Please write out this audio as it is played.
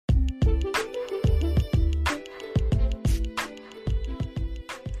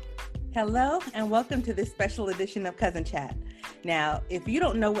Hello and welcome to this special edition of Cousin Chat. Now, if you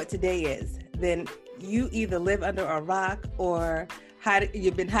don't know what today is, then you either live under a rock or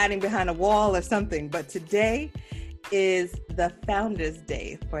you've been hiding behind a wall or something. But today is the Founders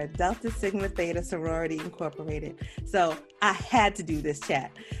Day for Delta Sigma Theta Sorority Incorporated. So I had to do this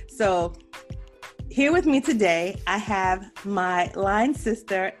chat. So here with me today, I have my line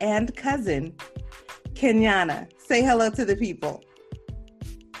sister and cousin, Kenyana. Say hello to the people.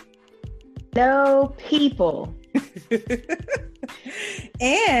 Hello, people.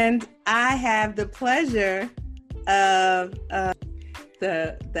 And I have the pleasure of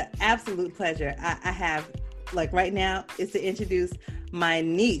the absolute pleasure I have, like right now, is to introduce my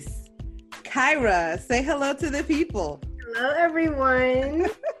niece, Kyra. Say hello to the people. Hello, everyone.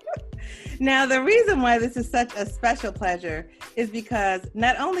 Now, the reason why this is such a special pleasure is because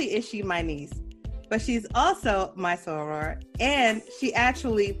not only is she my niece, but she's also my soror, and she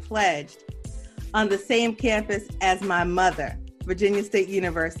actually pledged on the same campus as my mother, Virginia State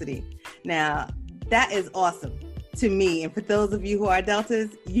University. Now, that is awesome to me. And for those of you who are Deltas,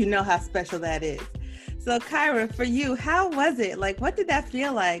 you know how special that is. So Kyra, for you, how was it? Like, what did that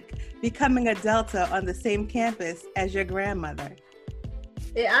feel like, becoming a Delta on the same campus as your grandmother?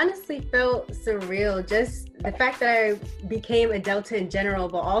 It honestly felt surreal. Just the fact that I became a Delta in general,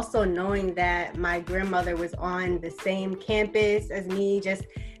 but also knowing that my grandmother was on the same campus as me, just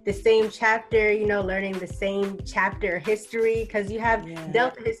the same chapter, learning the same chapter history, because you have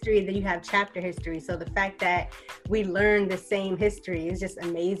Delta history, then you have chapter history. So the fact that we learned the same history is just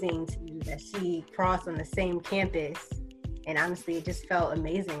amazing to me, that she crossed on the same campus. And honestly, it just felt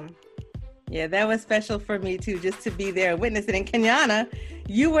amazing. Yeah, that was special for me too, just to be there and witness it. And Kenyana,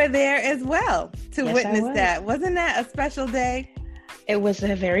 you were there as well to witness that. Wasn't that a special day? It was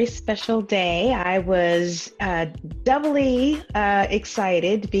a very special day. I was doubly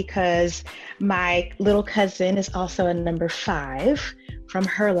excited because my little cousin is also a number 5 from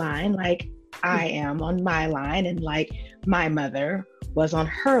her line, like I am on my line, and like my mother was on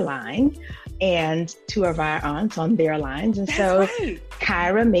her line, and 2 of our aunts on their lines. And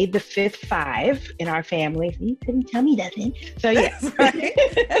Kyra made the 5th 5 in our family. You couldn't tell me nothing. So That's right.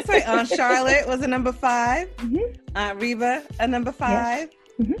 That's right. Aunt Charlotte was a number 5. Mm-hmm. Aunt Reba, a number 5. Yes.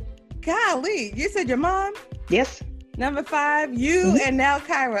 Mm-hmm. Golly, you said your mom? Yes. Number 5, you, and now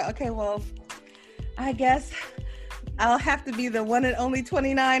Kyra. Okay, well, I guess I'll have to be the one and only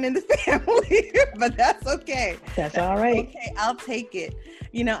 29 in the family, but that's okay. That's all right. Okay, I'll take it.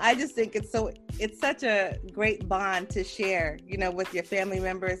 I just think it's such a great bond to share, with your family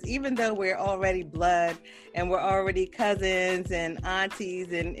members, even though we're already blood and we're already cousins and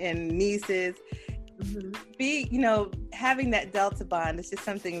aunties and nieces. Having that Delta bond is just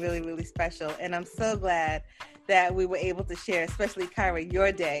something really, really special. And I'm so glad that we were able to share, especially Kyra,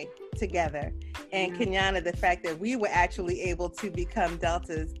 your day together. And Kenyana, the fact that we were actually able to become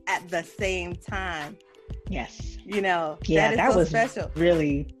Deltas at the same time. Yes. That was special.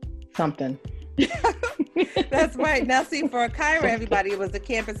 Really something. That's right. Now, see, for Kyra, everybody, it was the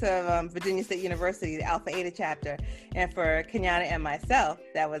campus of Virginia State University, the Alpha Eta chapter. And for Kenyana and myself,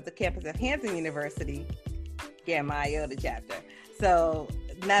 that was the campus of Hampton University, Gamma Iota chapter. So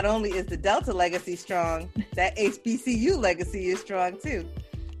not only is the Delta legacy strong, that HBCU legacy is strong too.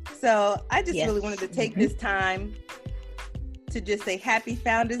 So I just really wanted to take this time to just say happy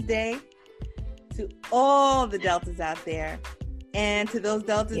Founders Day to all the Deltas out there, and to those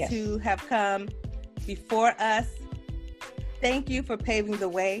Deltas who have come before us. Thank you for paving the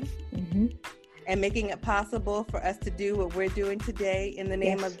way and making it possible for us to do what we're doing today in the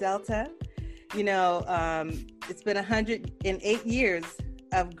name of Delta. It's been 108 years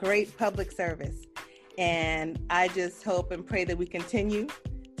of great public service, and I just hope and pray that we continue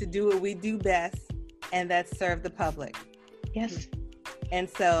to do what we do best, and that's serve the public. Yes. And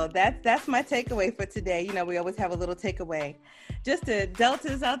so that's my takeaway for today. We always have a little takeaway. Just to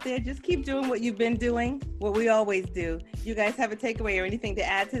Deltas out there, just keep doing what you've been doing, what we always do. You guys have a takeaway or anything to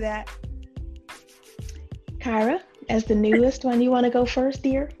add to that? Kyra, as the newest one, you want to go first,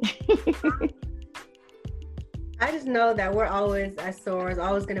 dear? I just know that we're always, as sorors,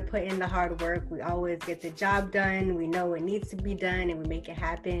 always going to put in the hard work. We always get the job done. We know what needs to be done, and we make it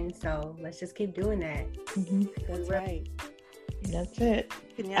happen. So let's just keep doing that. That's right. That's it.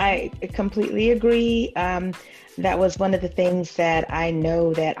 I completely agree. That was one of the things that I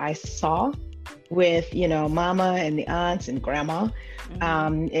know that I saw with, mama and the aunts and grandma.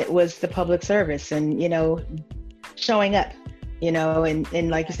 It was the public service and, showing up, and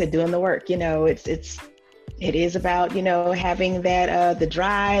like you said, doing the work, it's It is about, having that, the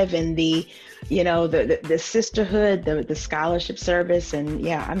drive and the, the sisterhood, the scholarship service. And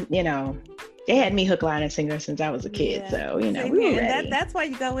they had me hook, line, and sinker since I was a kid. So, we were ready. That's why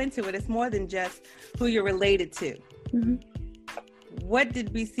you go into it. It's more than just who you're related to. Mm-hmm. What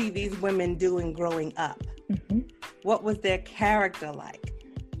did we see these women doing growing up? Mm-hmm. What was their character like?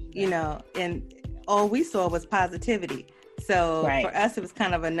 And all we saw was positivity. So for us, it was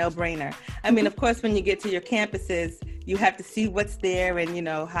kind of a no-brainer. I mean, of course, when you get to your campuses, you have to see what's there and,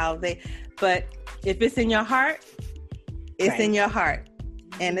 how but if it's in your heart, it's in your heart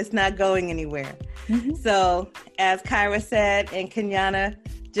and it's not going anywhere. Mm-hmm. So as Kyra said and Kenyana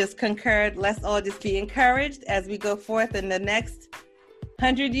just concurred, let's all just be encouraged as we go forth in the next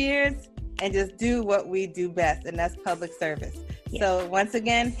 100 years and just do what we do best, and that's public service. Yeah. So once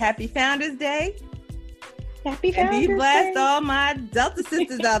again, happy Founders Day. Happy Founders Day. And be blessed, all my Delta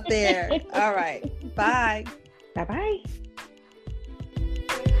sisters out there. All right. Bye. Bye-bye.